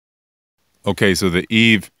Okay, so the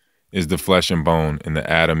Eve is the flesh and bone, and the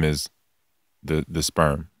Adam is the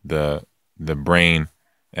sperm, the brain,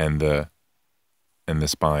 and the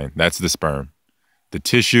spine. That's the sperm. The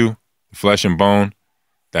tissue, flesh and bone,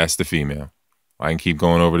 that's the female. I can keep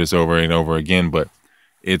going over this over and over again, but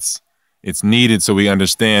it's it's needed so we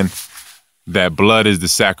understand that blood is the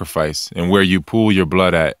sacrifice, and where you pool your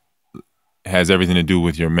blood at has everything to do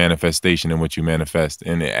with your manifestation and what you manifest.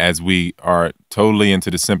 And as we are totally into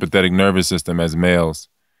the sympathetic nervous system as males,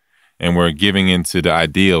 and we're giving into the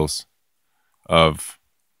ideals of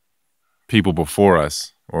people before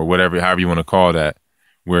us, or whatever, however you want to call that,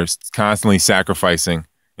 we're constantly sacrificing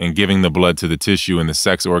and giving the blood to the tissue and the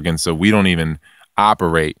sex organs, so we don't even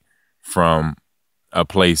operate from a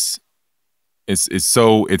place. It's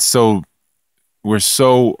so we're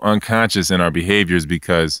so unconscious in our behaviors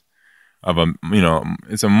because of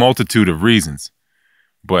it's a multitude of reasons,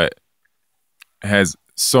 but it has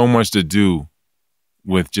so much to do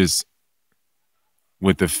with just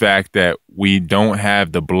with the fact that we don't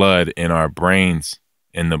have the blood in our brains,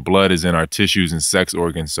 and the blood is in our tissues and sex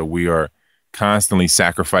organs. So we are constantly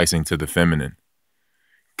sacrificing to the feminine,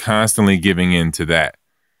 constantly giving in to that.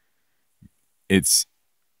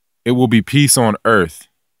 It will be peace on earth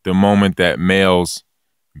the moment that males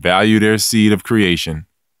value their seed of creation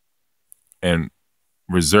and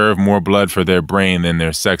reserve more blood for their brain than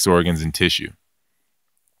their sex organs and tissue.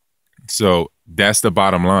 So that's the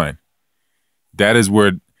bottom line. That is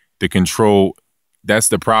where the control, that's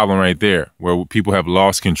the problem right there, where people have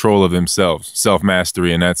lost control of themselves,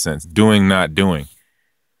 self-mastery in that sense, doing, not doing.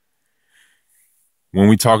 When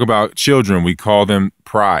we talk about children, we call them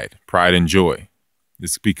pride and joy.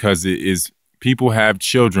 It's because people have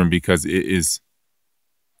children because it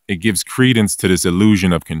gives credence to this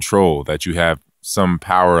illusion of control, that you have some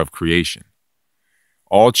power of creation.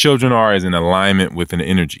 All children are is in alignment with an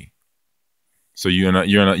energy. So you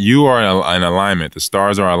are in alignment. The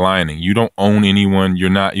stars are aligning. You don't own anyone. You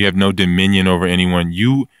have no dominion over anyone.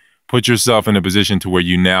 You put yourself in a position to where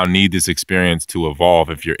you now need this experience to evolve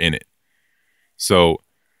if you're in it. So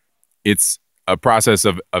it's a process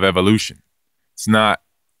of evolution. It's not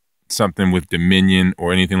something with dominion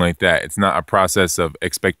or anything like that. It's not a process of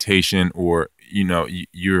expectation, or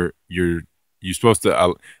you're supposed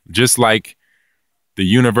to just like the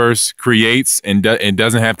universe creates and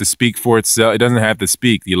doesn't have to speak for itself. It doesn't have to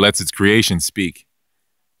speak. It lets its creation speak.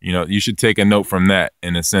 You should take a note from that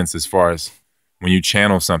in a sense, as far as when you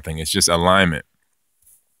channel something, it's just alignment.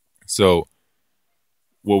 So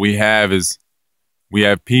what we have is we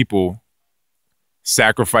have people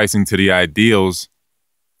sacrificing to the ideals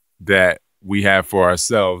that we have for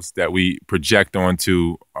ourselves, that we project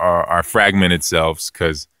onto our fragmented selves,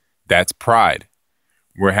 because that's pride.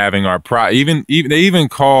 We're having our pride. Even they even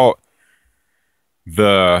call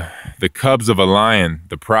the cubs of a lion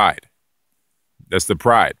the pride. That's the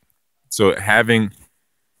pride. So having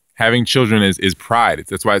children is pride.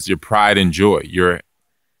 That's why it's your pride and joy.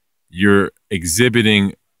 You're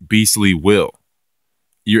exhibiting beastly will.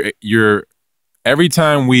 You're every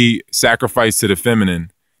time we sacrifice to the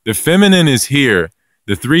feminine is here.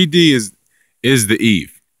 The 3D is the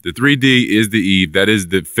Eve. The 3D is the Eve. That is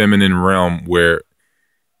the feminine realm where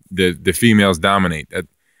the females dominate.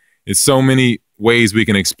 It's so many ways we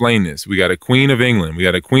can explain this. We got a queen of England. We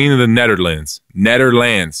got a queen of the Netherlands,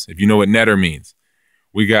 if you know what netter means.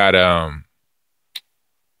 We got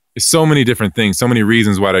it's so many different things, so many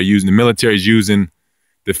reasons why they're using, the military's using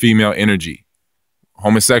the female energy,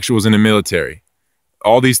 homosexuals in the military,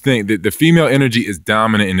 all these things. The female energy is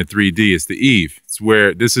dominant in the 3D. It's the Eve. It's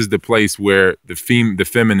where this is the place where the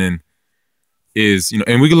feminine is,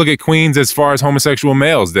 and we can look at queens as far as homosexual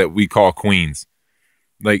males that we call queens.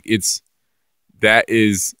 Like that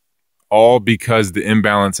is all because the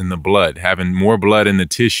imbalance in the blood, having more blood in the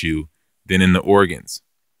tissue than in the organs.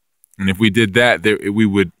 And if we did that, we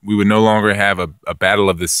would no longer have a battle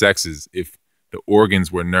of the sexes if the organs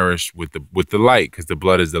were nourished with the light, because the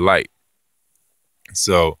blood is the light.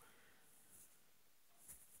 So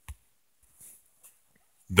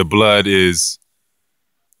the blood is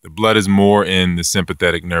more in the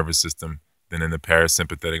sympathetic nervous system than in the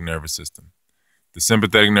parasympathetic nervous system. The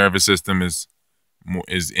sympathetic nervous system is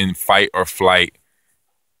in fight or flight,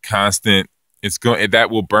 constant. That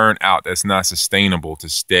will burn out. That's not sustainable to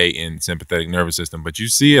stay in sympathetic nervous system. But you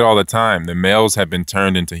see it all the time. The males have been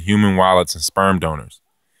turned into human wallets and sperm donors,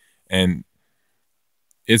 and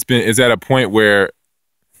it's at a point where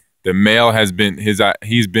the male has been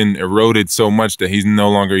he's been eroded so much that he's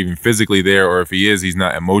no longer even physically there, or if he is, he's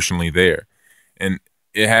not emotionally there. And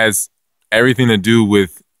it has everything to do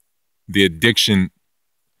with the addiction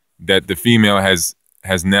that the female has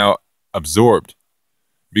now absorbed.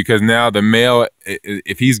 Because now the male,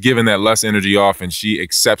 if he's given that lust energy off and she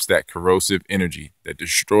accepts that corrosive energy that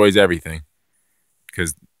destroys everything,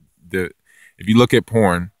 because if you look at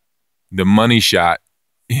porn, the money shot,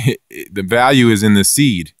 the value is in the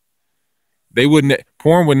seed.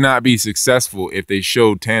 Porn would not be successful if they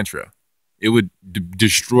showed tantra. It would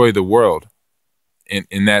destroy the world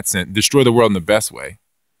in that sense, destroy the world in the best way,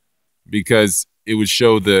 because it would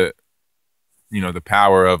show the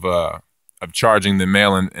power of charging the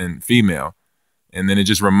male and female. And then it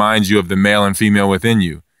just reminds you of the male and female within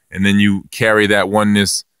you. And then you carry that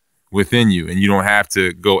oneness within you and you don't have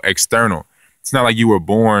to go external. It's not like you were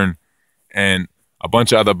born and a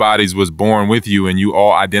bunch of other bodies was born with you and you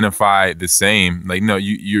all identify the same. Like, no,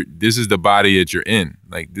 this is the body that you're in.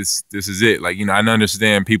 Like this is it. Like, I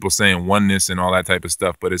understand people saying oneness and all that type of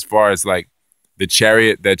stuff. But as far as like the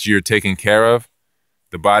chariot that you're taking care of,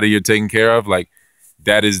 the body you're taking care of, like,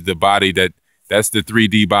 that is the body that's the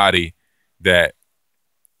 3D body that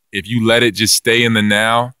if you let it just stay in the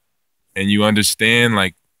now and you understand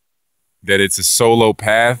like that it's a solo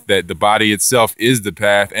path, that the body itself is the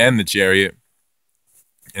path and the chariot,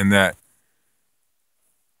 and that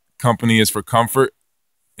company is for comfort,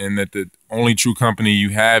 and that the only true company you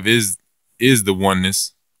have is the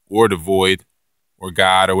oneness or the void or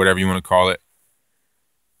God or whatever you want to call it,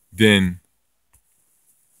 then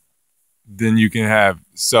you can have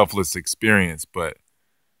selfless experience. But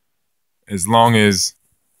as long as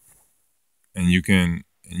you can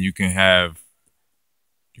have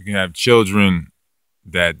children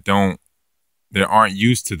that aren't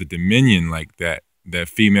used to the dominion like that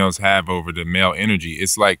females have over the male energy.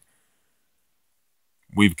 It's like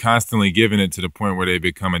we've constantly given it to the point where they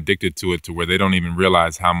become addicted to it, to where they don't even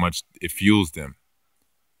realize how much it fuels them.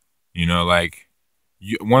 Like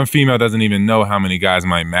one female doesn't even know how many guys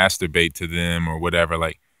might masturbate to them or whatever.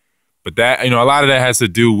 Like, but that, a lot of that has to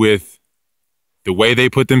do with the way they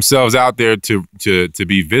put themselves out there to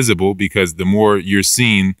be visible, because the more you're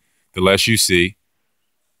seen, the less you see.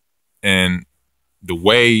 And the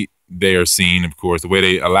way they are seen, of course, the way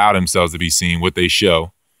they allow themselves to be seen, what they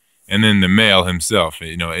show. And then the male himself,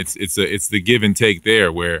 it's the give and take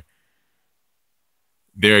there, where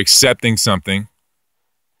they're accepting something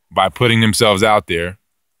by putting themselves out there,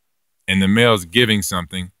 and the male's giving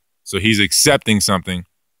something. So he's accepting something.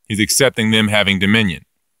 He's accepting them having dominion.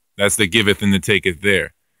 That's the giveth and the taketh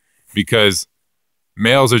there. Because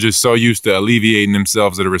males are just so used to alleviating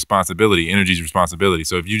themselves of the responsibility, energy's responsibility.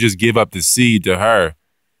 So if you just give up the seed to her,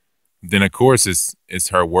 then of course it's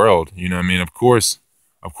her world. You know what I mean? Of course,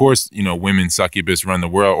 women succubus run the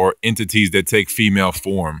world, or entities that take female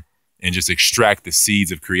form and just extract the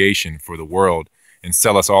seeds of creation for the world and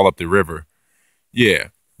sell us all up the river. Yeah,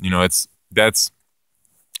 that's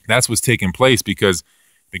what's taking place, because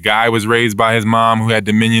the guy was raised by his mom who had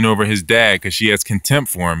dominion over his dad because she has contempt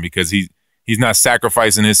for him because he's not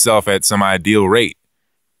sacrificing himself at some ideal rate.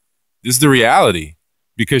 This is the reality,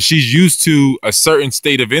 because she's used to a certain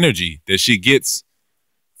state of energy that she gets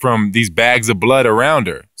from these bags of blood around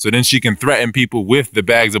her. So then she can threaten people with the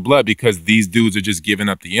bags of blood because these dudes are just giving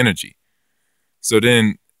up the energy. So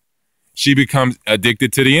then she becomes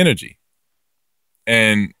addicted to the energy.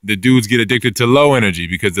 And the dudes get addicted to low energy,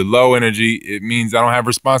 because the low energy, it means I don't have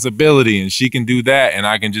responsibility, and she can do that, and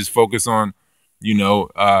I can just focus on,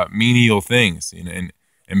 menial things,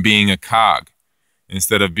 and being a cog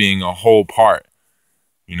instead of being a whole part.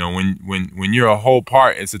 When you're a whole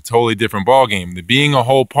part, it's a totally different ballgame. The being a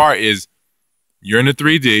whole part is you're in the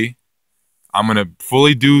 3D. I'm gonna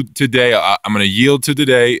fully do today. I'm gonna yield to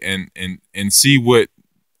today and see what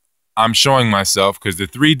I'm showing myself, because the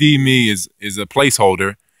 3D me is a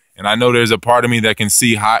placeholder, and I know there's a part of me that can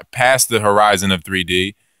see past the horizon of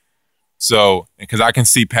 3D. So, because I can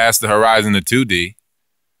see past the horizon of 2D,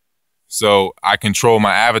 so I control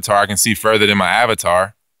my avatar. I can see further than my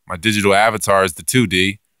avatar. My digital avatar is the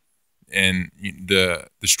 2D, and the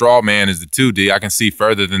straw man is the 2D. I can see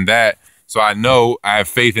further than that. So I have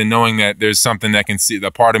faith in knowing that there's something that can see,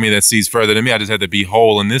 the part of me that sees further than me. I just have to be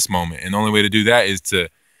whole in this moment. And the only way to do that is to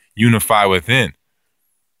unify within,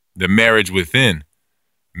 the marriage within.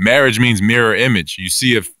 Marriage means mirror image. You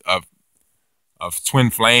see a twin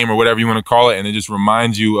flame or whatever you want to call it, and it just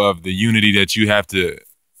reminds you of the unity that you have to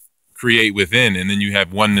create within, and then you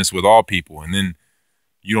have oneness with all people. And then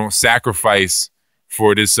you don't sacrifice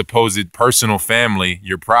for this supposed personal family,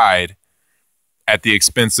 your pride, at the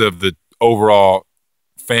expense of the overall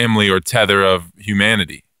family or tether of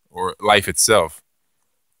humanity or life itself.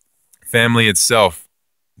 Family itself,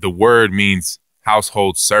 the word means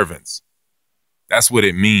household servants. That's what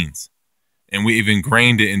it means. And we've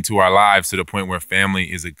ingrained it into our lives to the point where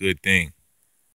family is a good thing.